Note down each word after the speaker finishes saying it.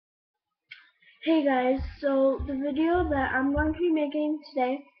Hey guys, so the video that I'm going to be making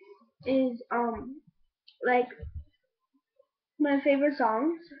today is like my favorite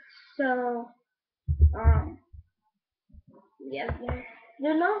songs. So um yeah,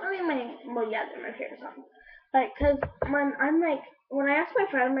 they're not really they're my favorite songs. Like, cause when I'm like when I ask my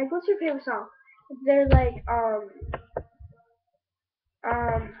friend, I'm like, what's your favorite song? They're like um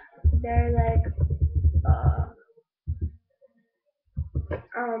they're like uh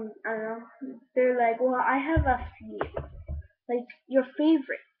I don't know. They're like, well, I have a few. Like your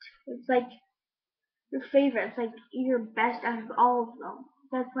favorite. It's like your favorites, like your best out of all of them.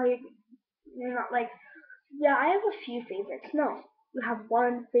 That's why you're not like, yeah, I have a few favorites. No, you have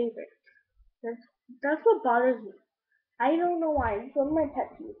one favorite. That's that's what bothers me. I don't know why. It's one of my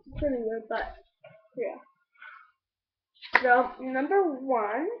pet peeves. It's really weird, but yeah. So number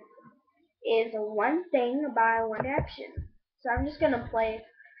one is One Thing by One Direction. So I'm just gonna play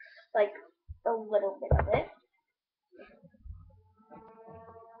like a little bit of it.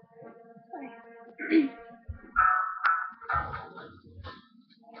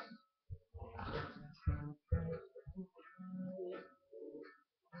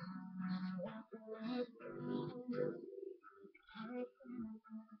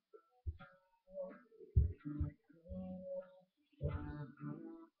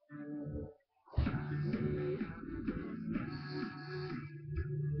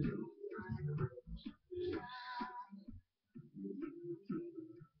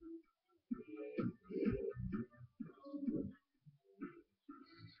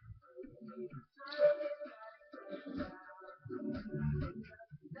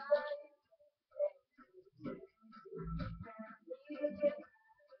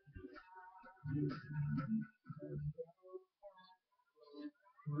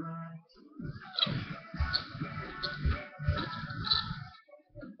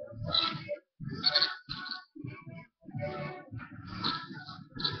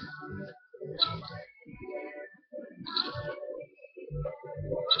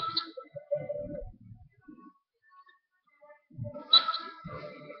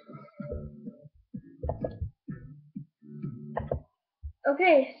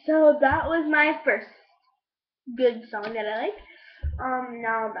 Okay, so that was my first good song that I like.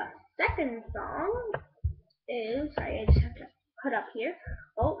 Now the second song is, sorry, I just have to put up here.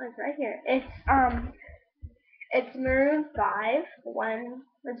 Oh, it's right here. It's Maroon 5.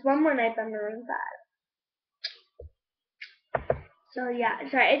 It's One More Night by Maroon 5. So yeah,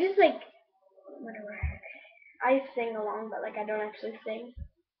 sorry, I just like whatever. I sing along, but like I don't actually sing.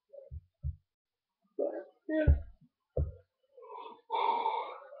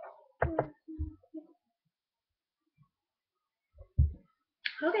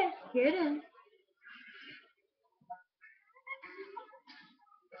 Okay, here it is.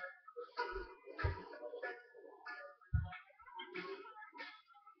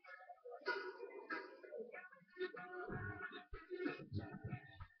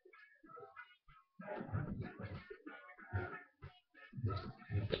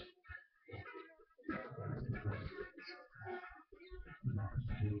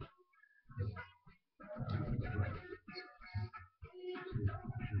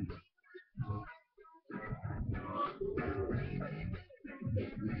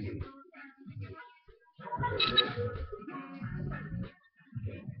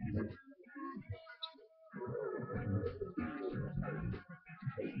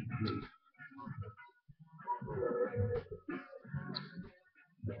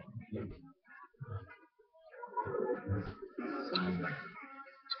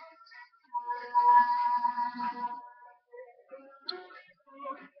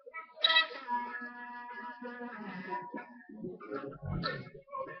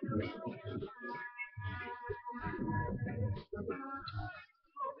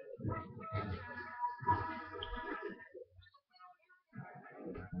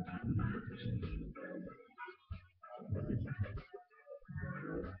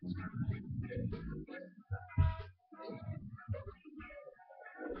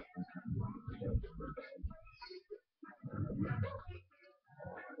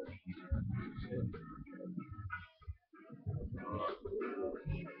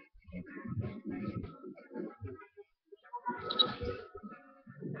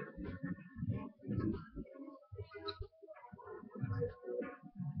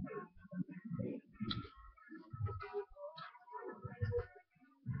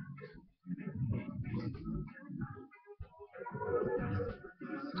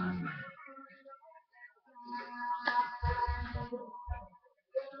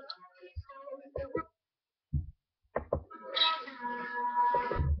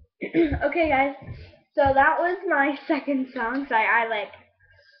 Okay, guys. So that was my second song. So I like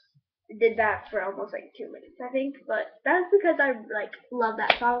did that for almost like 2 minutes, I think. But that's because I like love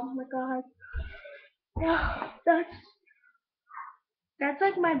that song. Oh my god, that's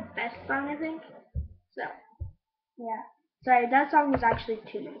like my best song, I think. So yeah. Sorry, that song was actually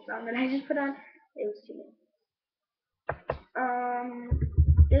 2 minutes long, and I just put on it was 2 minutes.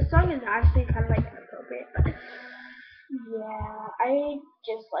 This song is actually kind of like inappropriate, but yeah, I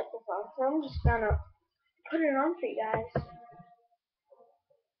just like the song, so I'm just gonna put it on for you guys.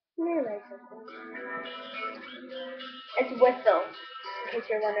 Let me write something. It's Whistle, in case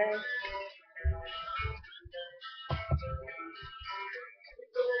you're wondering.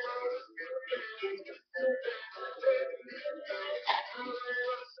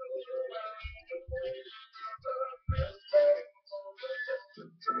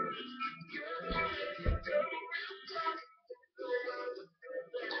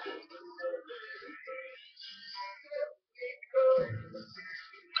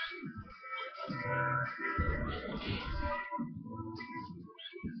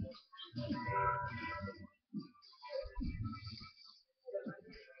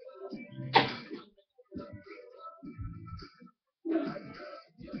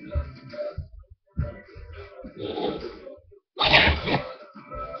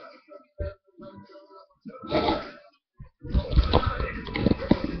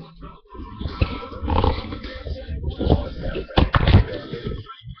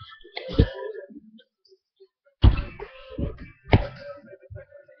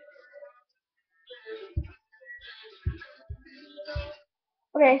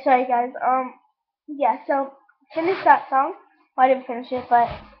 Okay, sorry guys. Yeah. So finish that song. Well, I didn't finish it, but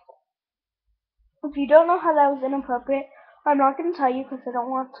if you don't know how that was inappropriate, I'm not gonna tell you because I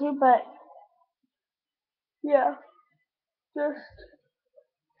don't want to. But yeah, just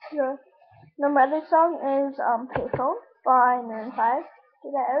yeah. Now my other song is Payphone by Maroon 5.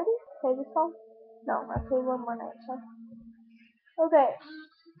 Did I already play this song? No, I played one more night song. Okay.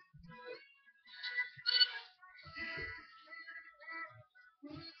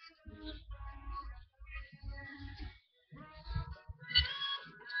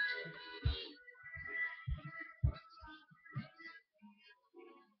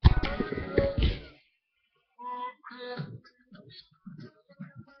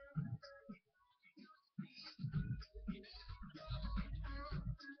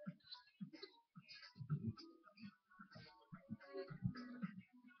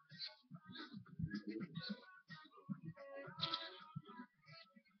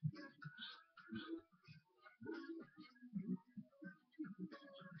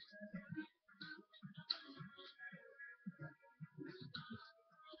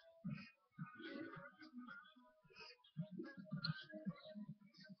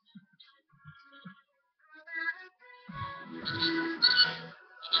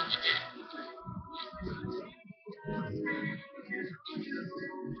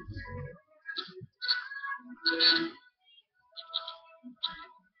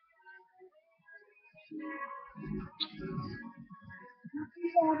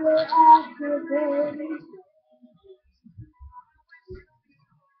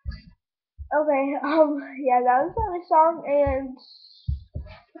 Okay, yeah, that was the other song, and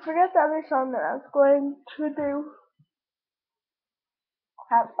I forgot the other song that I was going to do.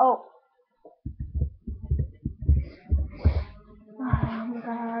 Oh, oh my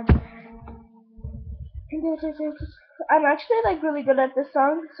god. I'm actually like really good at this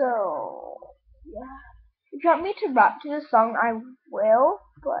song, so yeah. If you want me to rap to this song, I will,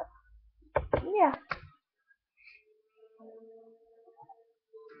 but yeah.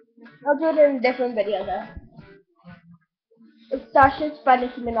 I'll do it in a different video though. It's Sasha's by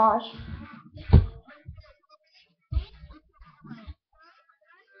Nicki Minaj.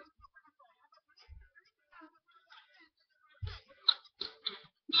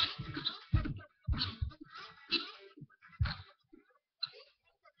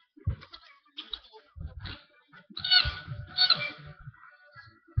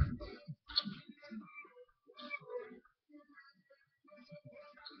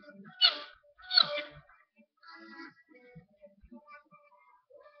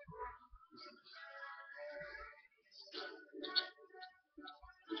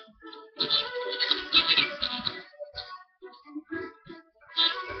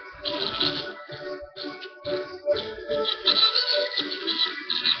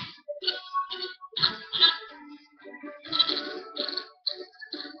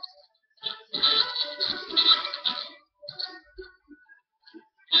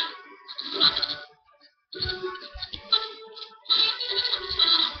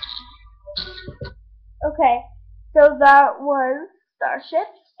 Okay, so that was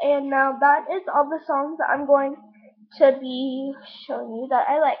Starships, and now that is all the songs that I'm going to be showing you that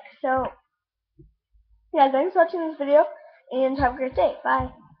I like. So, yeah, thanks for watching this video, and have a great day.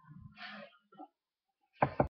 Bye.